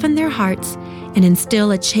soften their hearts and instill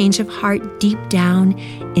a change of heart deep down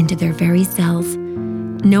into their very cells.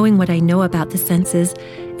 Knowing what I know about the senses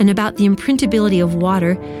and about the imprintability of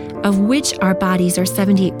water, of which our bodies are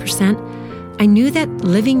 78%, I knew that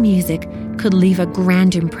living music could leave a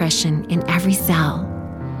grand impression in every cell.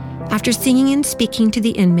 After singing and speaking to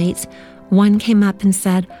the inmates, one came up and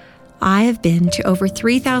said, "I have been to over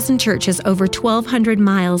 3,000 churches over 1,200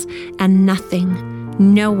 miles, and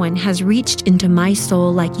no one has reached into my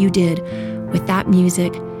soul like you did with that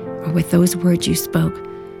music or with those words you spoke."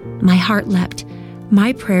 My heart leapt.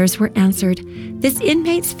 My prayers were answered. This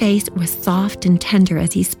inmate's face was soft and tender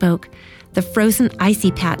as he spoke. The frozen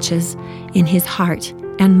icy patches in his heart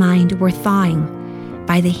and mind were thawing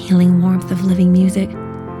by the healing warmth of living music.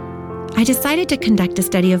 I decided to conduct a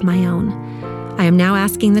study of my own. I am now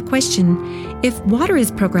asking the question, if water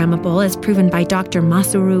is programmable as proven by Dr.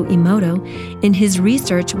 Masaru Emoto in his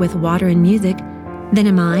research with water and music, then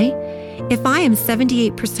am I? If I am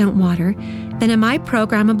 78% water, then am I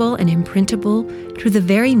programmable and imprintable through the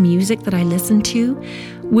very music that I listen to?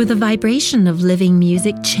 Will the vibration of living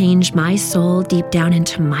music change my soul deep down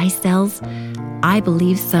into my cells? I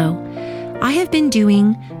believe so. I have been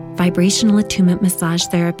doing vibrational attunement massage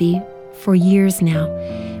therapy for years now.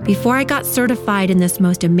 Before I got certified in this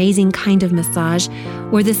most amazing kind of massage,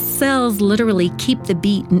 where the cells literally keep the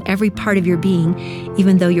beat in every part of your being,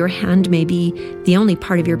 even though your hand may be the only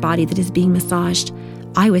part of your body that is being massaged,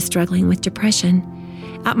 I was struggling with depression.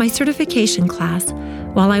 At my certification class,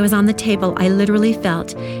 while I was on the table, I literally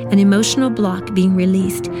felt an emotional block being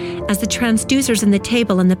released as the transducers in the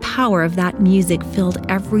table and the power of that music filled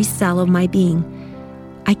every cell of my being.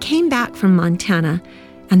 I came back from Montana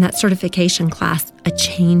and that certification class a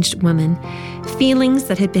changed woman. Feelings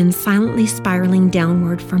that had been silently spiraling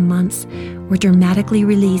downward for months were dramatically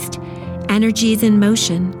released. Energies in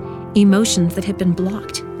motion, emotions that had been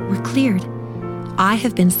blocked, were cleared. I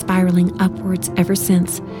have been spiraling upwards ever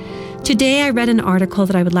since. Today I read an article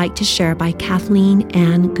that I would like to share by Kathleen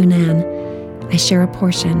Ann Gunan. I share a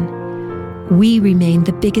portion. We remain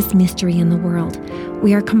the biggest mystery in the world.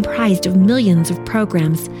 We are comprised of millions of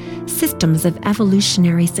programs, systems of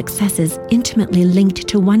evolutionary successes intimately linked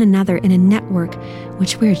to one another in a network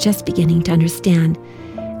which we are just beginning to understand.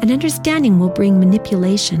 And understanding will bring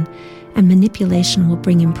manipulation, and manipulation will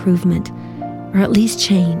bring improvement, or at least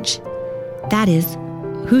change. That is,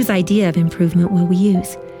 whose idea of improvement will we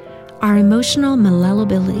use? Our emotional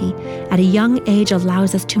malleability at a young age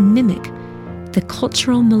allows us to mimic the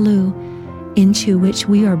cultural milieu into which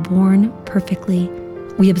we are born perfectly.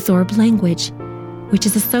 We absorb language, which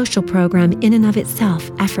is a social program in and of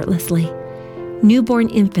itself effortlessly. Newborn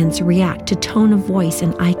infants react to tone of voice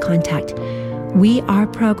and eye contact. We are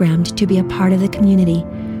programmed to be a part of the community.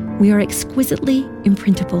 We are exquisitely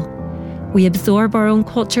imprintable. We absorb our own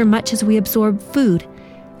culture much as we absorb food,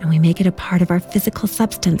 and we make it a part of our physical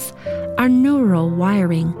substance, our neural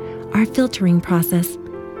wiring, our filtering process.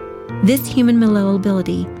 This human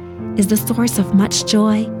malleability is the source of much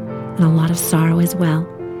joy and a lot of sorrow as well.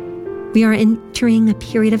 We are entering a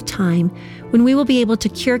period of time when we will be able to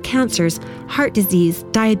cure cancers, heart disease,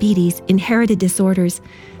 diabetes, inherited disorders.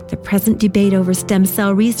 The present debate over stem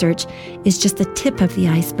cell research is just the tip of the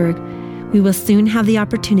iceberg. We will soon have the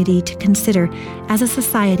opportunity to consider, as a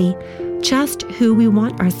society, just who we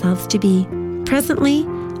want ourselves to be. Presently,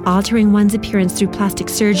 altering one's appearance through plastic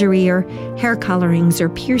surgery or hair colorings or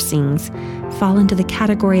piercings fall into the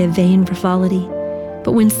category of vain frivolity.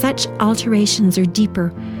 But when such alterations are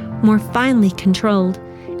deeper, more finely controlled,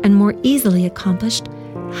 and more easily accomplished,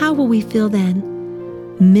 how will we feel then?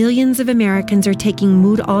 Millions of Americans are taking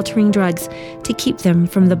mood-altering drugs to keep them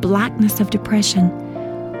from the blackness of depression.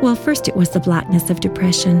 Well, first it was the blackness of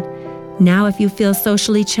depression. Now, if you feel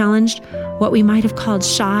socially challenged, what we might have called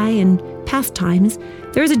shy in past times,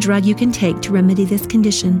 there is a drug you can take to remedy this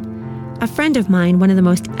condition. A friend of mine, one of the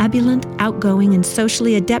most ebullient, outgoing, and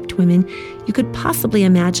socially adept women you could possibly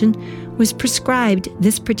imagine, was prescribed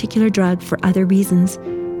this particular drug for other reasons.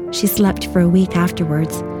 She slept for a week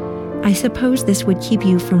afterwards. I suppose this would keep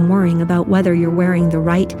you from worrying about whether you're wearing the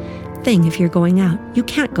right thing if you're going out. You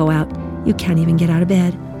can't go out. You can't even get out of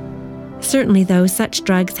bed. Certainly, though, such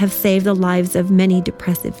drugs have saved the lives of many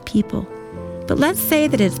depressive people. But let's say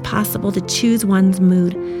that it's possible to choose one's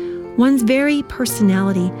mood, one's very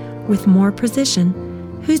personality, with more precision.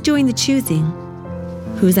 Who's doing the choosing?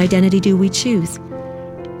 Whose identity do we choose?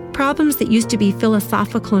 Problems that used to be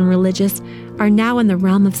philosophical and religious are now in the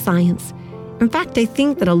realm of science. In fact, I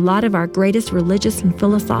think that a lot of our greatest religious and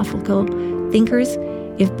philosophical thinkers,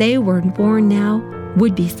 if they were born now,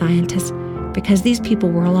 would be scientists, because these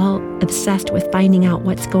people were all obsessed with finding out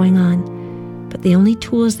what's going on. But the only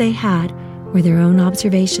tools they had were their own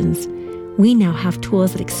observations. We now have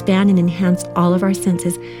tools that expand and enhance all of our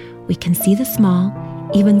senses. We can see the small,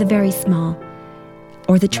 even the very small,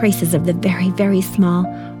 or the traces of the very, very small,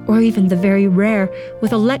 or even the very rare,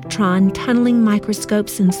 with electron tunneling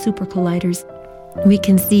microscopes and supercolliders. We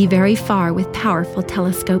can see very far with powerful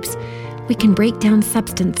telescopes. We can break down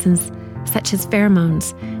substances such as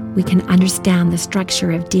pheromones. We can understand the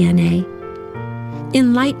structure of DNA.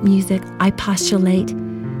 In light music, I postulate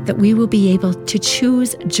that we will be able to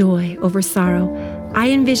choose joy over sorrow. I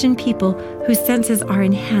envision people whose senses are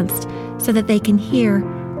enhanced so that they can hear,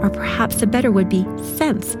 or perhaps a better would be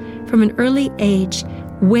sense, from an early age,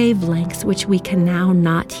 wavelengths which we can now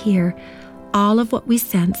not hear. All of what we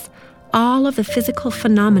sense, all of the physical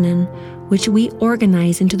phenomenon which we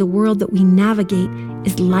organize into the world that we navigate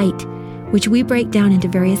is light, which we break down into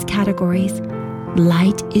various categories.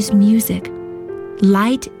 Light is music.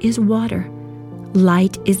 Light is water.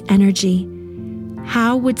 Light is energy.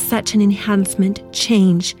 How would such an enhancement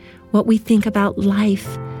change what we think about life?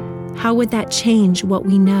 How would that change what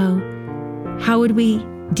we know? How would we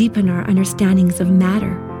deepen our understandings of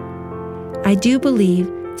matter? I do believe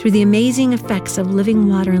through the amazing effects of living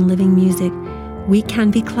water and living music, we can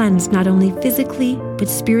be cleansed not only physically, but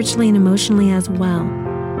spiritually and emotionally as well.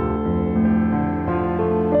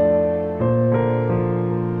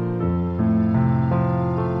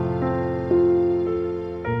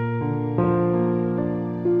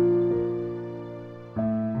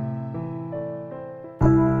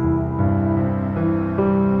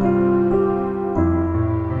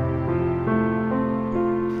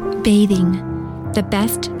 Bathing, the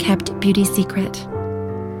best-kept beauty secret.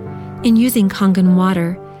 In using Kangen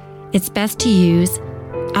water, it's best to use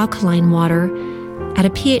alkaline water at a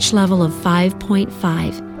pH level of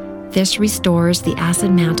 5.5. This restores the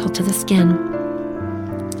acid mantle to the skin.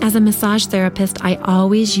 As a massage therapist, I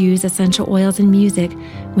always use essential oils and music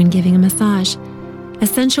when giving a massage.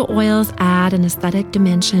 Essential oils add an aesthetic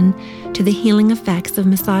dimension to the healing effects of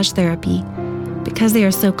massage therapy. Because they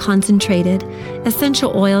are so concentrated,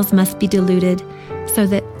 essential oils must be diluted so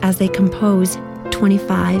that as they compose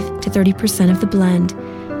 25 to 30% of the blend,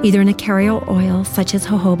 either in a carrier oil such as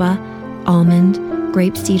jojoba, almond,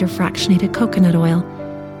 grapeseed, or fractionated coconut oil.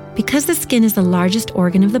 Because the skin is the largest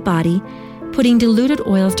organ of the body, putting diluted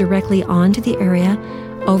oils directly onto the area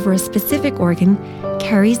over a specific organ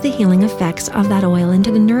carries the healing effects of that oil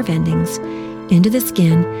into the nerve endings, into the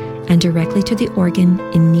skin, and directly to the organ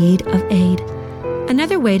in need of aid.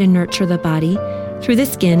 Another way to nurture the body through the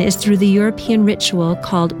skin is through the European ritual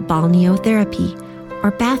called balneotherapy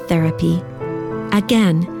or bath therapy.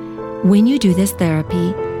 Again, When you do this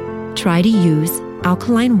therapy, try to use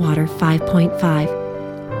alkaline water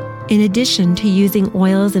 5.5. In addition to using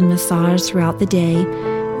oils and massage throughout the day,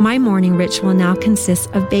 my morning ritual now consists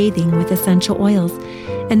of bathing with essential oils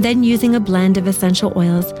and then using a blend of essential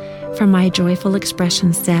oils from my Joyful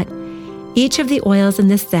Expression set. Each of the oils in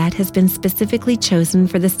this set has been specifically chosen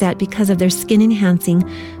for the set because of their skin-enhancing,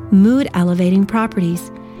 mood-elevating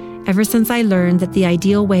properties. Ever since I learned that the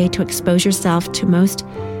ideal way to expose yourself to most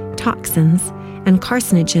toxins and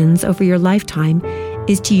carcinogens over your lifetime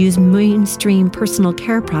is to use mainstream personal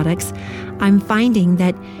care products, I'm finding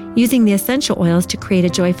that using the essential oils to create a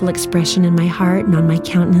joyful expression in my heart and on my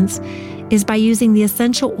countenance is by using the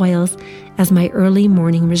essential oils as my early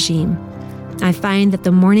morning regime. I find that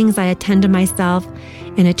the mornings I attend to myself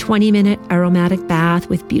in a 20-minute aromatic bath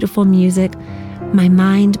with beautiful music, my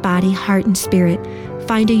mind, body, heart, and spirit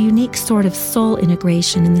find a unique sort of soul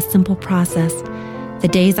integration in the simple process. The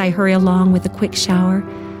days I hurry along with a quick shower,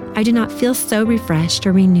 I do not feel so refreshed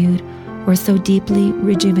or renewed or so deeply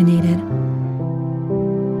rejuvenated.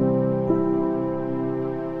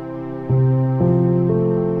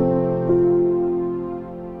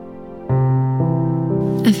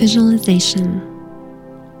 A visualization.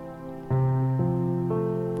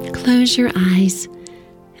 Close your eyes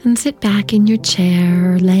and sit back in your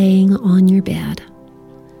chair or laying on your bed.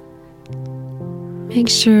 Make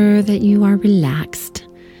sure that you are relaxed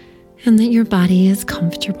and that your body is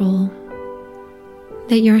comfortable,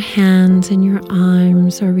 that your hands and your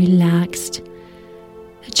arms are relaxed,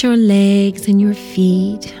 that your legs and your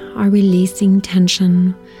feet are releasing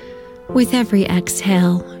tension with every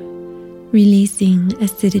exhale, releasing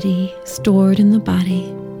acidity stored in the body.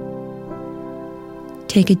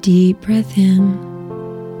 Take a deep breath in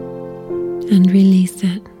and release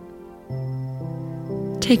it.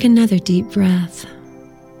 Take another deep breath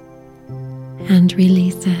and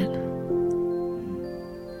release it.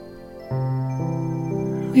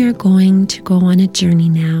 We are going to go on a journey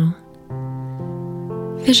now,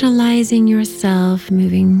 visualizing yourself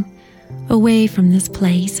moving away from this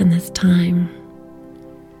place and this time,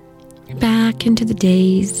 back into the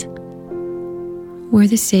days where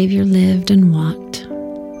the Savior lived and walked.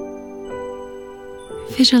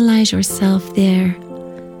 Visualize yourself there,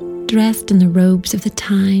 dressed in the robes of the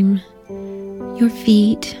time, your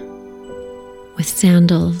feet with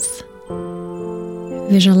sandals,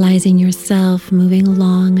 visualizing yourself moving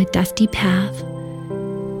along a dusty path,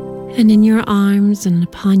 and in your arms and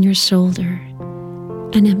upon your shoulder,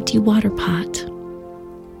 an empty water pot.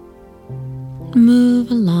 Move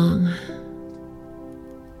along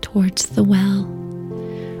towards the well,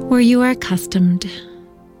 where you are accustomed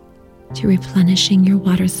to replenishing your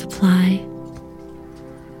water supply.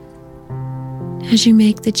 As you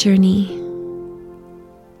make the journey,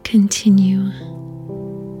 continue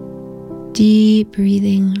deep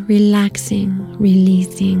breathing, relaxing,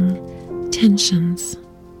 releasing tensions.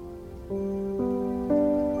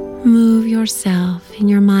 Move yourself in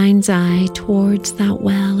your mind's eye towards that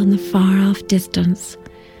well in the far-off distance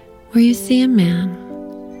where you see a man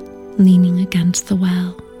leaning against the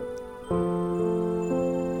well.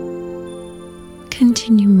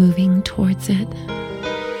 Continue moving towards it.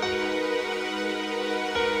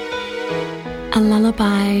 A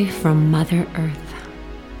lullaby from Mother Earth.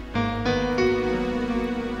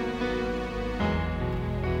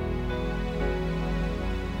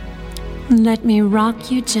 Let me rock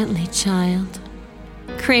you gently, child,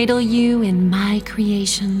 cradle you in my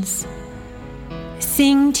creations,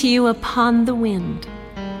 sing to you upon the wind,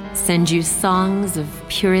 send you songs of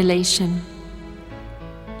pure elation.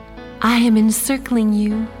 I am encircling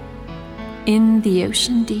you in the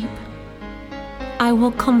ocean deep. I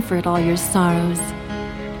will comfort all your sorrows,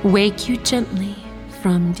 wake you gently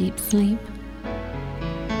from deep sleep.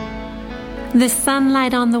 The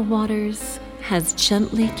sunlight on the waters has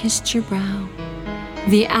gently kissed your brow.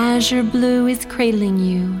 The azure blue is cradling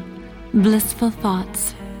you. Blissful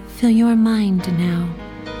thoughts fill your mind now.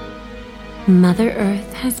 Mother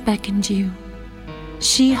Earth has beckoned you.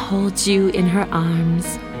 She holds you in her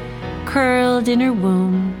arms, curled in her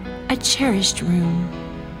womb, a cherished room,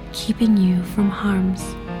 keeping you from harms.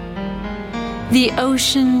 The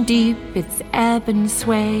ocean deep, its ebb and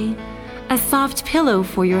sway, a soft pillow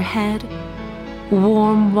for your head.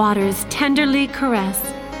 Warm waters tenderly caress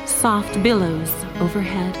soft billows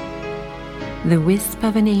overhead. The wisp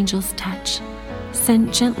of an angel's touch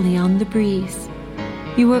sent gently on the breeze.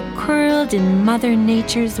 You were curled in Mother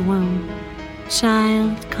Nature's womb.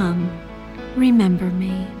 Child, come, remember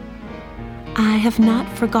me. I have not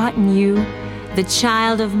forgotten you, the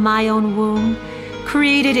child of my own womb,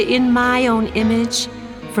 created in my own image,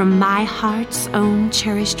 from my heart's own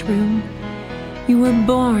cherished room. You were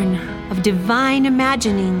born of divine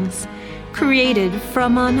imaginings, created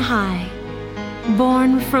from on high,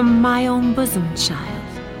 born from my own bosom,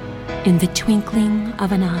 child, in the twinkling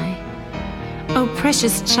of an eye. O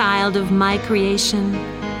precious child of my creation,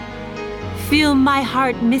 feel my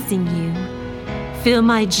heart missing you. Feel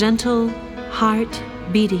my gentle heart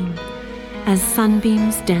beating as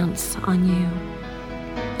sunbeams dance on you.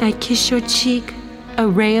 I kiss your cheek, a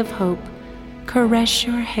ray of hope, caress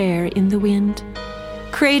your hair in the wind,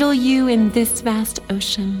 cradle you in this vast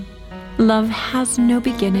ocean. Love has no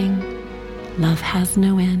beginning, love has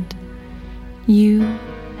no end. You,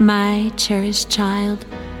 my cherished child,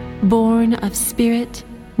 born of spirit,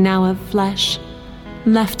 now of flesh,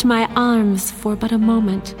 left my arms for but a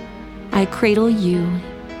moment. I cradle you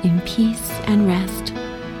in peace and rest.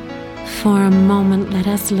 For a moment let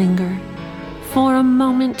us linger, for a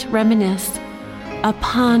moment reminisce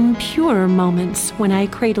upon purer moments when I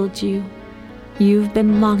cradled you. You've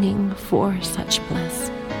been longing for such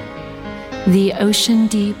bliss. The ocean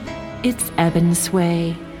deep, its ebb and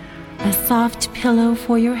sway, a soft pillow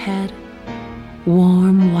for your head.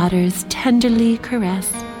 Warm waters tenderly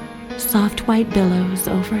caress, soft white billows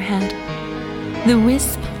overhead. The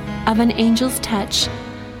wisp of an angel's touch,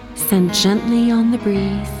 sent gently on the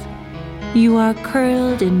breeze. You are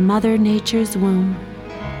curled in Mother Nature's womb.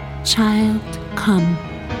 Child, come,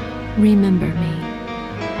 remember me.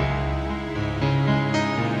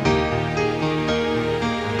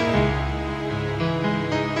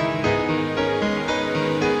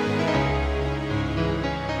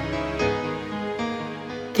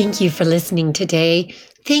 Thank you for listening today.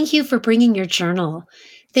 Thank you for bringing your journal.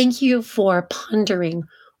 Thank you for pondering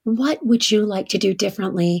what would you like to do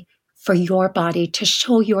differently for your body, to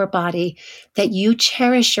show your body that you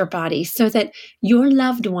cherish your body so that your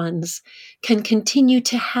loved ones can continue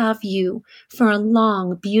to have you for a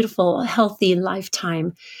long, beautiful, healthy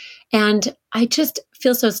lifetime. And I just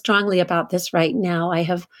feel so strongly about this right now.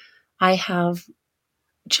 I have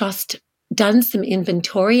just done some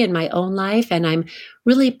inventory in my own life, and I'm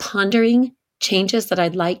really pondering changes that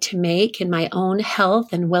I'd like to make in my own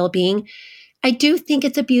health and well-being. I do think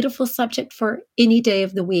it's a beautiful subject for any day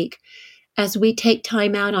of the week as we take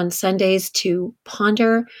time out on Sundays to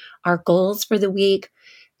ponder our goals for the week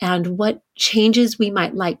and what changes we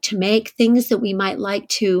might like to make, things that we might like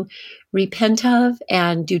to repent of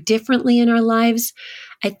and do differently in our lives.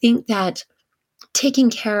 I think that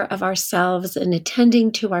taking care of ourselves and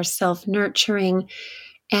attending to our self-nurturing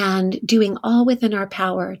and doing all within our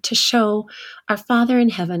power to show our Father in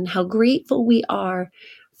heaven how grateful we are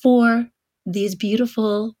for these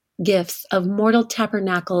beautiful gifts of mortal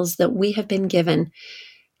tabernacles that we have been given,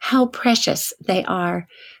 how precious they are,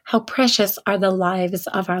 how precious are the lives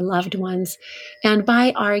of our loved ones. And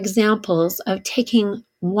by our examples of taking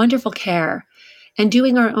wonderful care and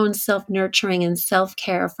doing our own self-nurturing and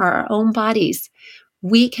self-care for our own bodies,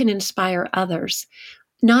 we can inspire others,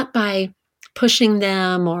 not by pushing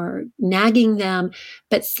them or nagging them,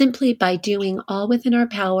 but simply by doing all within our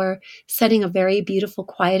power, setting a very beautiful,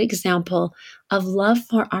 quiet example of love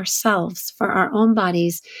for ourselves, for our own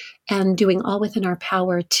bodies, and doing all within our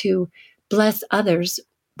power to bless others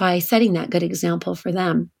by setting that good example for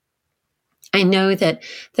them. I know that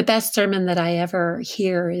the best sermon that I ever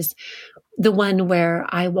hear is the one where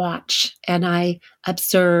I watch and I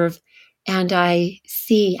observe and I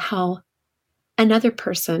see how another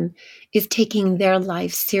person is taking their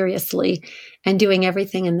life seriously and doing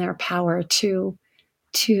everything in their power to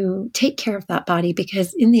take care of that body,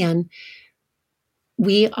 because in the end,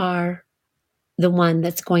 we are the one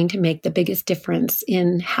that's going to make the biggest difference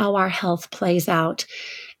in how our health plays out.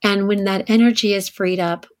 And when that energy is freed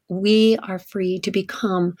up, we are free to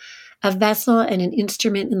become a vessel and an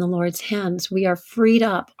instrument in the Lord's hands. We are freed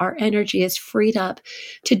up. Our energy is freed up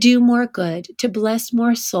to do more good, to bless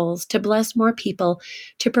more souls, to bless more people,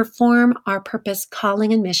 to perform our purpose,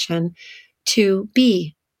 calling, and mission, to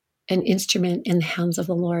be an instrument in the hands of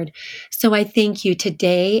the Lord. So I thank you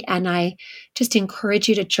today, and I just encourage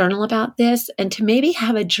you to journal about this and to maybe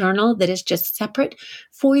have a journal that is just separate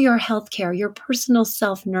for your healthcare, your personal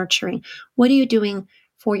self-nurturing. What are you doing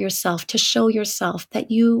for yourself to show yourself that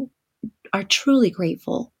you are truly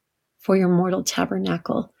grateful for your mortal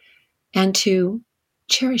tabernacle and to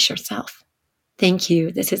cherish yourself? Thank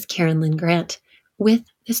you. This is Karen Lynn Grant with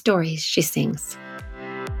The Stories She Sings.